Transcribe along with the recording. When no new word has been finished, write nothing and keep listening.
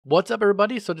What's up,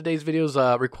 everybody? So today's video is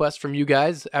a request from you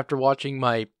guys. After watching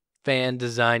my fan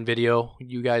design video,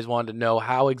 you guys wanted to know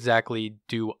how exactly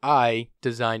do I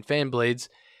design fan blades,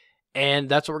 and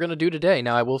that's what we're going to do today.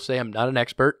 Now, I will say I'm not an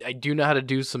expert. I do know how to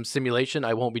do some simulation.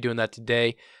 I won't be doing that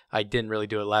today. I didn't really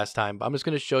do it last time, but I'm just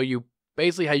going to show you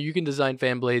basically how you can design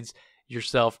fan blades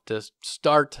yourself to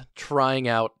start trying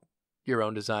out your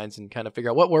own designs and kind of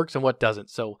figure out what works and what doesn't.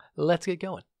 So let's get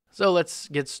going. So let's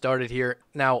get started here.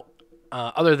 Now,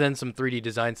 other than some 3D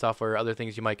design software, other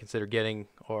things you might consider getting,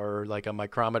 or like a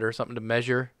micrometer or something to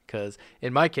measure, because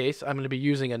in my case, I'm going to be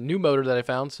using a new motor that I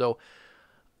found. So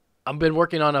I've been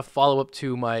working on a follow-up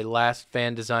to my last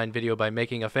fan design video by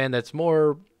making a fan that's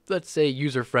more, let's say,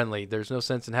 user-friendly. There's no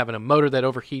sense in having a motor that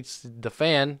overheats the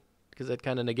fan, because that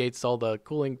kind of negates all the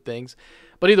cooling things.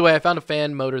 But either way, I found a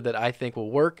fan motor that I think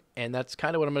will work, and that's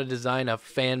kind of what I'm going to design a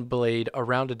fan blade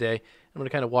around today. I'm going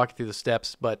to kind of walk you through the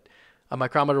steps, but a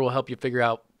micrometer will help you figure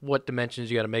out what dimensions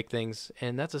you got to make things,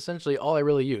 and that's essentially all I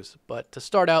really use. But to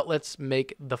start out, let's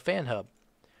make the fan hub.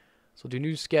 So we'll do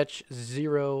new sketch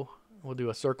 0, we'll do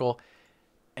a circle,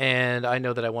 and I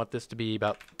know that I want this to be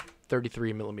about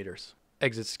 33 millimeters.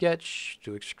 Exit sketch,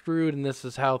 do extrude, and this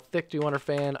is how thick do you want our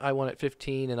fan. I want it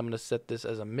 15, and I'm going to set this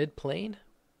as a mid-plane.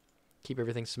 Keep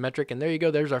everything symmetric, and there you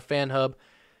go, there's our fan hub.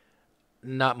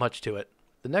 Not much to it.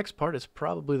 The next part is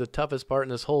probably the toughest part in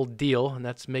this whole deal, and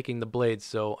that's making the blades.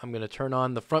 So I'm going to turn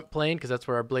on the front plane because that's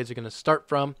where our blades are going to start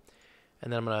from.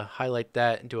 And then I'm going to highlight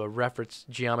that into a reference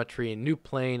geometry and new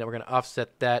plane, and we're going to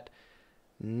offset that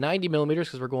 90 millimeters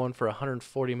because we're going for a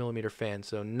 140 millimeter fan.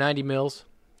 So 90 mils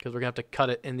because we're going to have to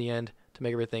cut it in the end to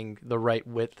make everything the right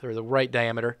width or the right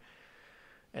diameter.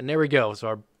 And there we go. So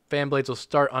our fan blades will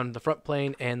start on the front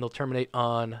plane and they'll terminate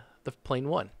on the plane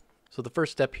 1. So the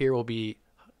first step here will be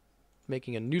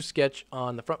making a new sketch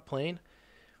on the front plane,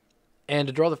 and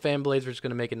to draw the fan blades we're just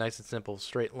going to make it nice and simple.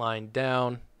 Straight line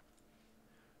down,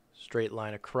 straight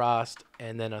line across,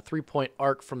 and then a 3-point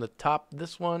arc from the top of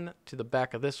this one to the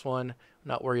back of this one.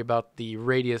 Not worry about the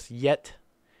radius yet.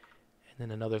 And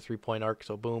then another 3-point arc,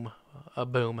 so boom,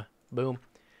 boom, boom.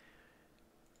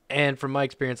 And from my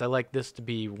experience, I like this to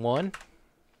be 1.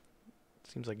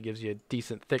 Seems like it gives you a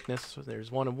decent thickness. So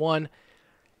there's 1 and 1,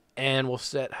 and we'll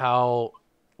set how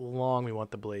long we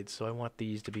want the blades. So I want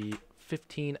these to be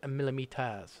 15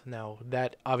 millimeters. Now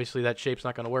that obviously that shape's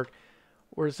not going to work.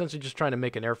 We're essentially just trying to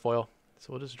make an airfoil. So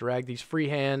we'll just drag these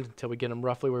freehand until we get them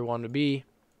roughly where we want them to be.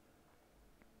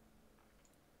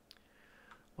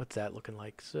 What's that looking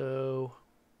like? So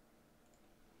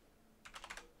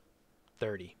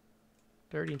 30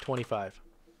 and 25.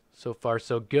 So far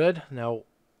so good. Now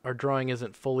our drawing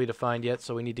isn't fully defined yet,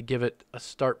 so we need to give it a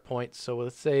start point. So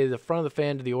let's say the front of the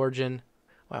fan to the origin.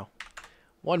 Wow,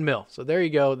 1 mil. So there you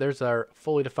go. There's our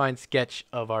fully defined sketch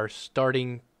of our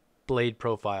starting blade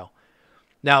profile.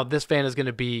 Now this fan is going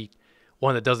to be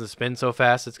one that doesn't spin so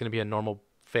fast. It's going to be a normal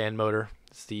fan motor.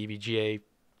 It's the EVGA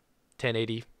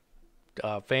 1080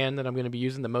 fan that I'm going to be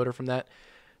using, the motor from that.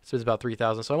 So it's about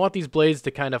 3,000. So I want these blades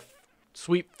to kind of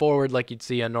sweep forward like you'd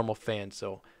see on a normal fan.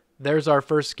 So there's our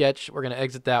first sketch. We're going to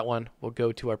exit that one. We'll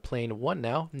go to our plane 1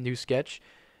 now, new sketch.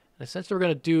 And essentially, we're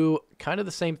going to do kind of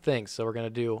the same thing. So we're going to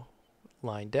do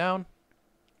line down,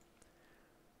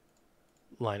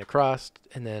 line across,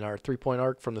 and then our 3-point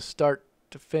arc from the start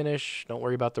to finish. Don't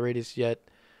worry about the radius yet.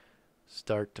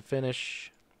 Start to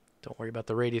finish. Don't worry about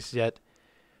the radius yet.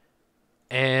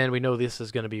 And we know this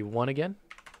is going to be 1 again.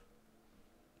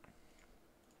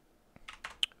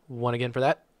 1 again for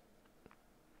that.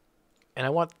 And I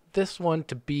want this one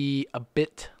to be a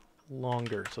bit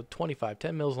longer. So 25,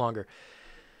 10 mils longer.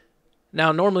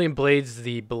 Now, normally in blades,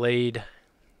 the blade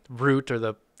root, or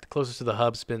the closest to the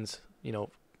hub, spins,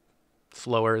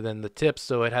 slower than the tips,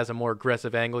 so it has a more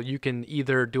aggressive angle. You can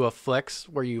either do a flex,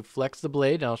 where you flex the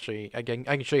blade, and I'll show you. I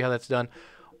can show you how that's done.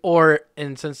 Or,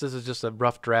 and since this is just a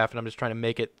rough draft, and I'm just trying to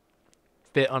make it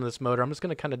fit on this motor, I'm just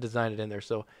going to kind of design it in there.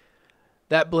 So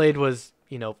that blade was,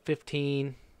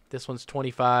 15. This one's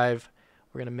 25.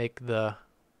 We're going to make the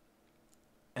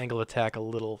angle of attack a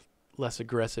little less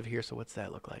aggressive here. So what's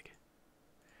that look like?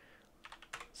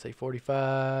 Say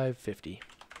 45, 50.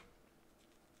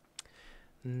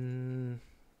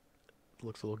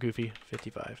 Looks a little goofy.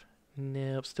 55.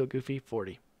 Nope, still goofy.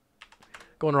 40.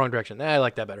 Going the wrong direction. I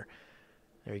like that better.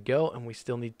 There you go. And we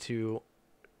still need to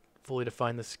fully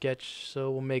define the sketch. So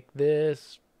we'll make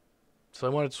this. So I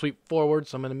want it to sweep forward,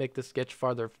 so I'm going to make this sketch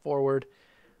farther forward.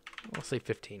 I'll say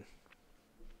 15.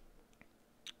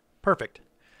 Perfect.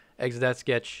 Exit that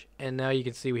sketch. And now you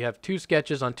can see we have 2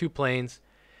 sketches on 2 planes.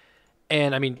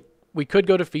 And I mean, we could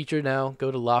go to feature now,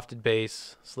 go to lofted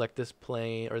base, select this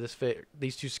plane or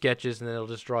these two sketches, and then it'll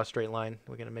just draw a straight line.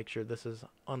 We're going to make sure this is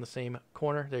on the same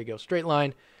corner. There you go, straight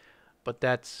line. But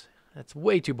that's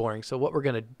way too boring. So what we're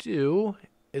going to do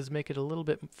is make it a little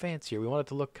bit fancier. We want it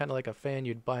to look kind of like a fan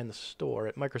you'd buy in the store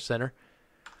at Micro Center.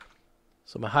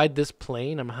 So I'm going to hide this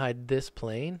plane. I'm going to hide this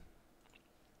plane.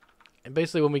 And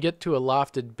basically when we get to a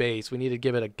lofted base, we need to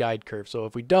give it a guide curve. So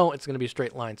if we don't, it's going to be a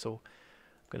straight line. So I'm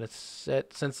going to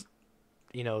set, since,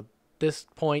 you know, this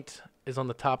point is on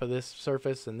the top of this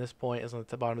surface and this point is on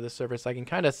the bottom of this surface, I can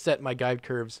kind of set my guide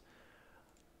curves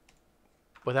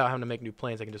without having to make new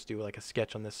planes. I can just do like a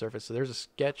sketch on this surface. So there's a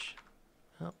sketch.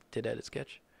 Oh, did edit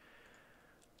sketch.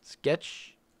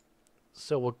 Sketch.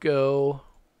 So we'll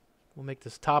make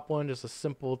this top one just a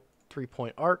simple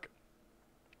 3-point arc.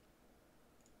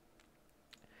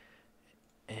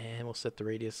 And we'll set the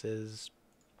radius as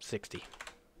 60.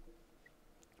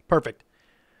 Perfect.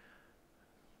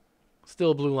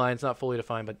 Still a blue line. It's not fully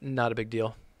defined, but not a big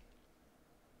deal.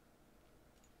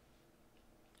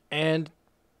 And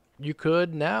you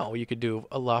could do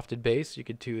a lofted base. You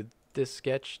could do this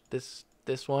sketch, this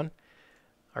one.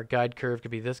 Our guide curve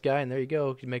could be this guy, and there you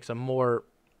go. It makes a more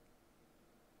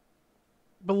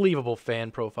believable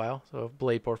fan profile, so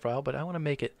blade profile, but I want to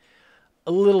make it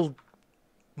a little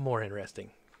more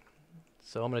interesting.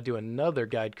 So I'm going to do another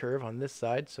guide curve on this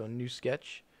side, so a new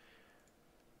sketch.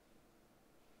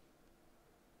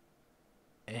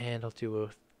 And I'll do a,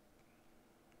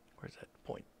 where's that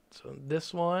point? So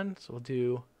this one, so we'll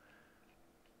do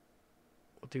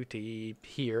to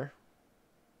here.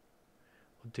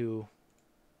 We'll do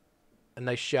a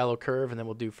nice shallow curve, and then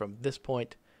we'll do from this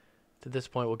point to this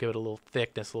point. We'll give it a little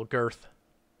thickness, a little girth.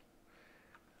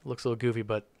 It looks a little goofy,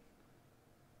 but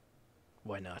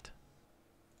why not?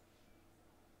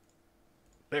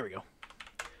 There we go.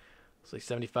 So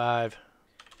 75,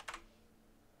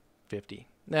 50.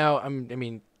 Now I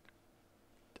mean,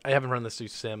 I haven't run this through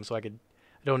Sim, so I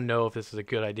don't know if this is a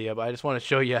good idea, but I just want to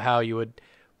show you how you would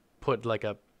put like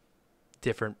a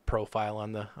different profile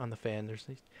on the fan. There's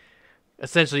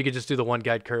essentially you could just do the one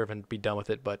guide curve and be done with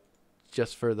it, but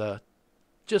just for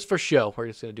show, we're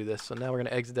just going to do this. So now we're going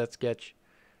to exit that sketch.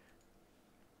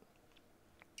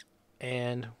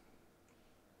 And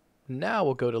now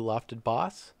we'll go to lofted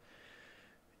boss.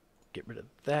 Get rid of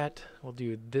that. We'll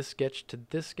do this sketch to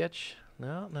this sketch.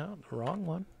 No, the wrong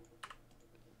one.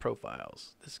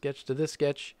 Profiles. This sketch to this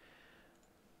sketch.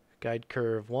 Guide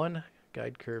curve 1,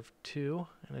 guide curve 2,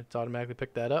 and it's automatically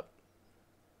picked that up.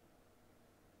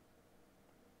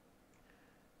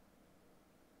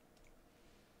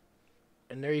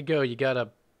 And there you go. You got a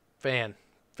fan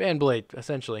blade,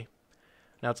 essentially.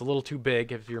 Now it's a little too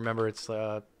big. If you remember, it's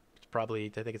probably, I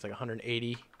think it's like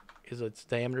 180 is its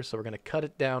diameter. So we're going to cut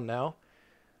it down now.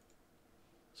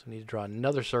 So we need to draw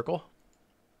another circle.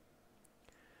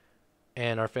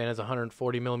 And our fan is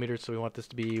 140 millimeters, so we want this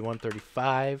to be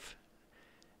 135.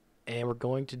 And we're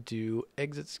going to do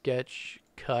exit sketch,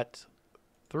 cut,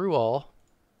 through all.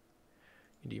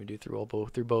 You can even do through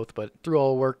both, but through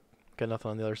all will work. Got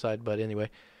nothing on the other side, but anyway.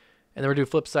 And then we're going to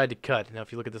do flip side to cut. Now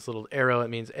if you look at this little arrow, it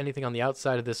means anything on the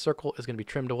outside of this circle is going to be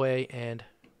trimmed away, and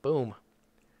boom.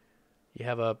 You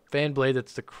have a fan blade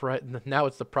that's now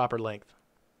it's the proper length.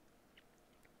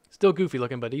 Still goofy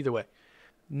looking, but either way.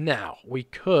 Now we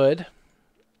could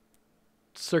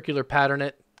circular pattern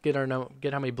it, get how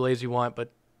many blades we want,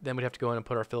 but then we'd have to go in and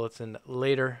put our fillets in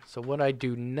later. So what I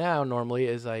do now normally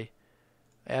is I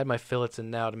add my fillets in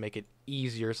now to make it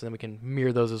easier, so then we can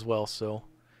mirror those as well. So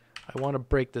I want to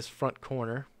break this front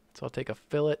corner, so I'll take a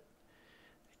fillet. I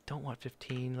don't want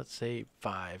 15, let's say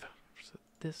 5. So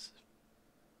this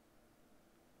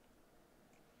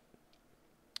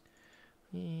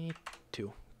 2.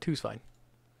 2's fine.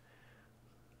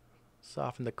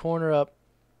 Soften the corner up,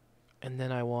 and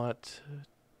then I want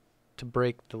to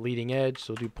break the leading edge,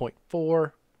 so we'll do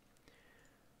 0.4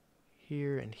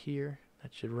 here and here.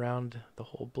 That should round the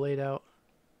whole blade out.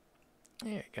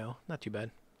 There you go, not too bad.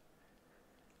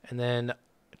 And then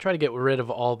try to get rid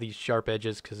of all these sharp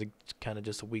edges because it's kind of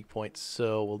just a weak point.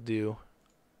 So we'll do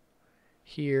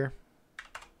here.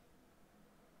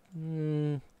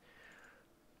 2's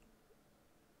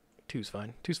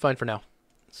fine. 2's fine for now.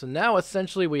 So now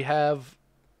essentially we have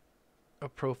a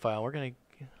profile.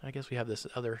 I guess we have this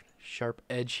other sharp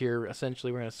edge here.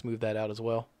 Essentially we're going to smooth that out as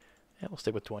well. Yeah, we'll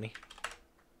stick with 20.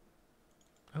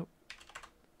 Oh.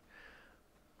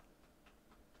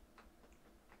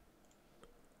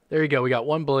 There you go. We got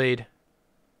one blade.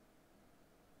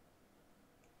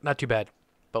 Not too bad.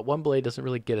 But one blade doesn't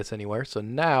really get us anywhere. So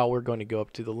now we're going to go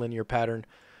up to the linear pattern.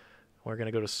 We're going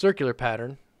to go to circular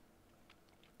pattern.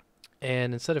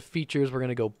 And instead of features, we're going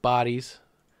to go bodies.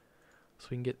 So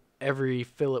we can get every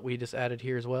fillet we just added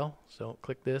here as well. So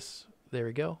click this. There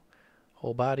we go.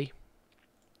 Whole body.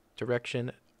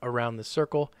 Direction around the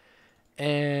circle.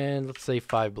 And let's say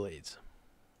 5 blades.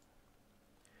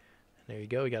 And there you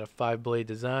go. We got a 5-blade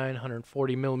design,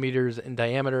 140 millimeters in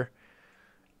diameter.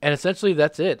 And essentially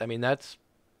that's it. I mean, that's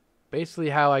basically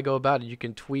how I go about it. You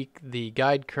can tweak the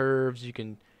guide curves. You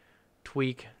can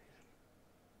tweak,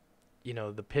 you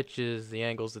know, the pitches, the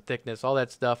angles, the thickness, all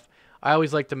that stuff. I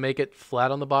always like to make it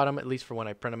flat on the bottom, at least for when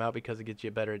I print them out, because it gets you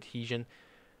a better adhesion.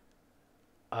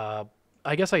 I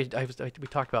guess we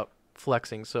talked about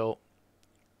flexing, so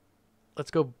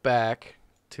let's go back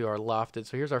to our lofted.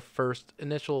 So here's our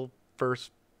initial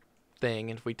first thing,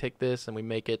 and if we take this and we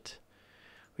make it,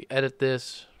 we edit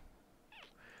this,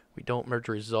 we don't merge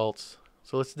results.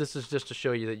 So this is just to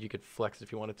show you that you could flex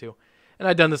if you wanted to. And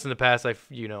I've done this in the past. I've,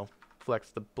 you know,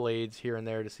 flexed the blades here and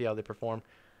there to see how they perform.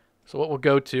 So what we'll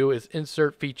go to is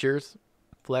insert features,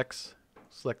 flex,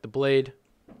 select the blade,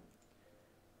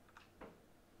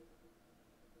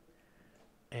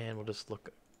 and we'll just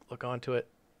look onto it.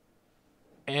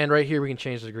 And right here we can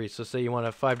change the degrees. So say you want to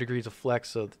have 5 degrees of flex,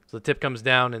 so the tip comes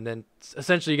down, and then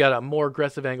essentially you got a more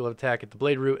aggressive angle of attack at the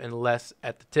blade root and less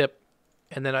at the tip.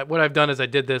 And then what I've done is I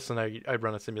did this, and I'd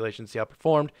run a simulation, see how it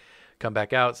performed, come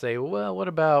back out, say, well, what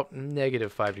about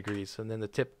 -5 degrees? And then the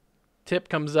tip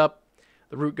comes up,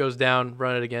 the root goes down,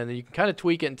 run it again, and you can kind of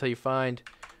tweak it until you find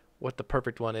what the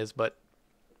perfect one is. But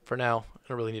for now, I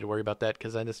don't really need to worry about that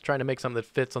because I'm just trying to make something that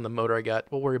fits on the motor I got.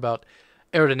 We'll worry about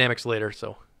aerodynamics later,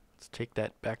 so let's take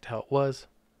that back to how it was.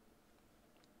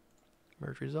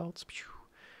 Merge results.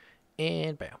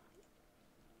 And bam.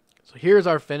 So here's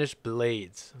our finished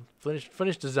blades.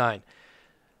 Finished design.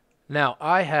 Now,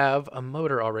 I have a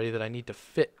motor already that I need to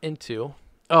fit into.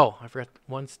 Oh, I forgot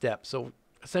one step. So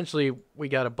essentially, we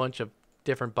got a bunch of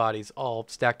different bodies all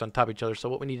stacked on top of each other. So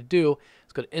what we need to do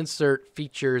is go to Insert,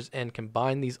 Features, and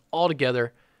combine these all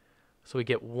together so we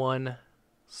get one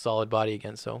solid body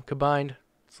again. So combined,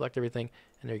 select everything,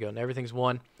 and there you go. And everything's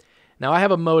one. Now, I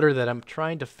have a motor that I'm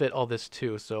trying to fit all this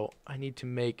to, so I need to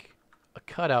make a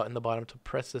cutout in the bottom to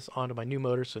press this onto my new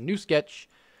motor. So new sketch,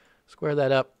 square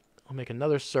that up. I'll make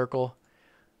another circle.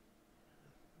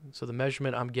 So the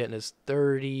measurement I'm getting is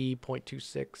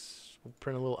 30.26. We'll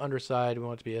print a little underside. We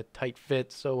want it to be a tight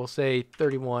fit, so we'll say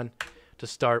 31 to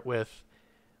start with.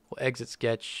 We'll exit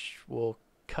sketch. We'll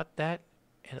cut that,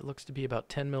 and it looks to be about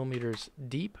 10 millimeters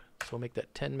deep. So we'll make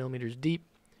that 10 millimeters deep.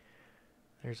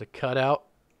 There's a cutout.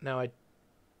 Now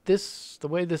the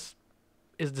way this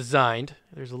is designed,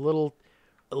 there's a little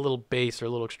base or a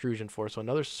little extrusion for it. So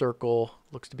another circle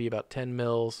looks to be about 10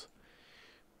 mils,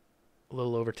 a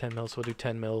little over 10 mils, so we'll do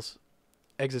 10 mils.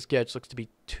 Exit sketch looks to be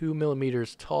 2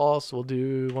 millimeters tall, so we'll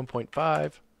do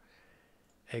 1.5.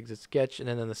 Exit sketch, and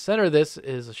then in the center of this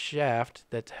is a shaft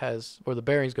that has where the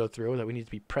bearings go through that we need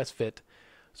to be press fit.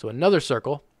 So another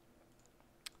circle.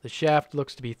 The shaft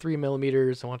looks to be 3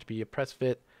 millimeters. I want it to be a press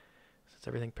fit. Since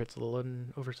everything prints a little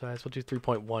oversized, we'll do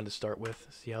 3.1 to start with.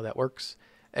 See how that works.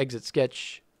 Exit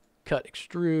sketch, cut,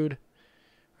 extrude,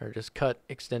 or just cut,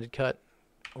 extended cut.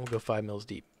 We'll go 5 mils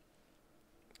deep.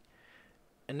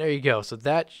 And there you go. So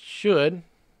that should,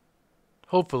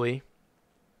 hopefully,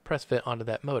 press fit onto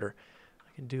that motor.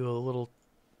 I can do a little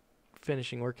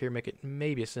finishing work here, make it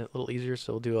maybe a little easier.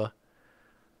 So we'll do a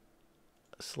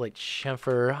slight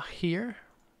chamfer here.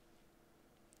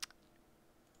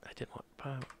 I didn't want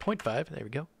 0.5. There we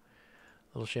go.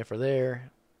 A little chamfer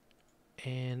there.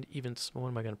 And even small, what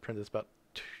am I going to print this? About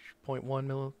 0.1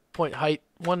 mil, point height,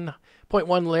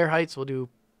 1.1 layer height. So we'll do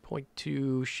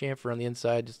 0.2 chamfer on the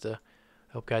inside just to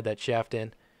help guide that shaft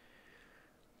in.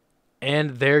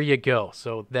 And there you go.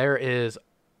 So there is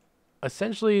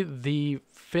essentially the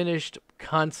finished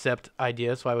concept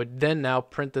idea. So I would then now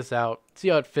print this out, see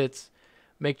how it fits,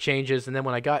 make changes, and then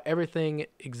when I got everything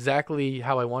exactly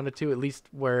how I wanted to, at least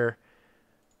where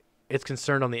it's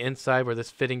concerned on the inside, where this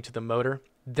fitting to the motor,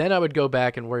 then I would go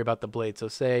back and worry about the blade. So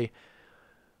say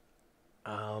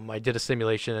I did a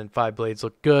simulation and 5 blades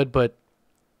looked good, but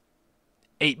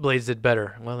 8 blades did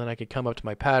better. Well, then I could come up to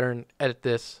my pattern, edit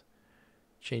this,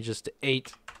 change this to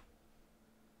 8,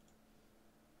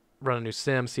 run a new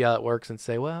sim, see how it works, and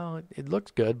say, well, it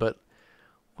looks good, but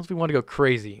once we want to go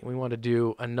crazy, we want to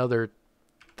do another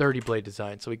 30 blade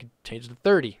design, so we could change it to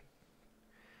 30.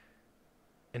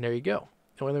 And there you go.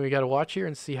 The only thing we got to watch here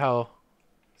and see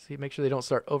make sure they don't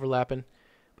start overlapping.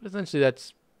 But essentially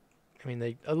that's, I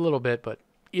mean, a little bit, but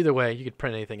either way, you could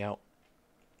print anything out.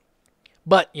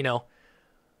 But, you know,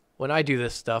 when I do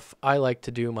this stuff, I like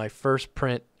to do my first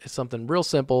print is something real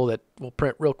simple that will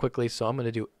print real quickly. So I'm going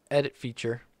to do edit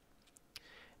feature.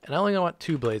 And I only want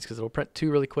 2 blades because it'll print 2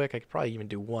 really quick. I could probably even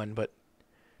do 1, but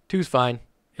 2's fine.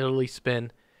 It'll at least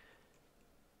spin,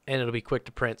 and it'll be quick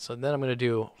to print. So then I'm going to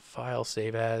do file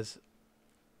save as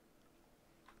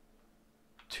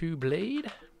 2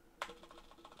 blade.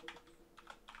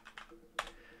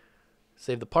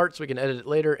 Save the part so we can edit it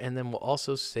later, and then we'll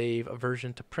also save a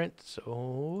version to print.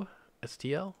 So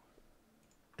STL,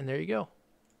 and there you go.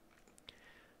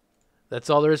 That's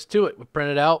all there is to it. We'll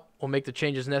print it out. We'll make the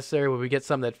changes necessary when we get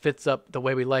something that fits up the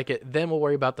way we like it. Then we'll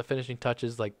worry about the finishing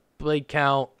touches like blade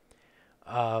count,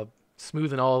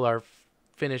 smoothing all our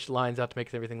finished lines out to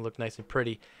make everything look nice and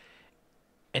pretty,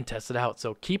 and test it out.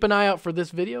 So keep an eye out for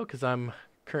this video because I'm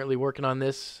currently working on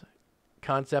this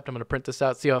concept. I'm going to print this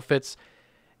out, see how it fits,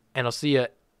 and I'll see you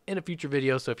in a future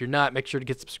video. So if you're not, make sure to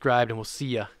get subscribed, and we'll see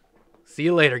you. See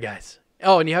you later, guys.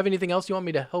 Oh, and you have anything else you want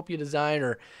me to help you design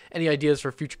or any ideas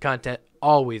for future content?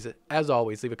 As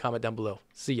always, leave a comment down below.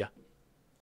 See ya.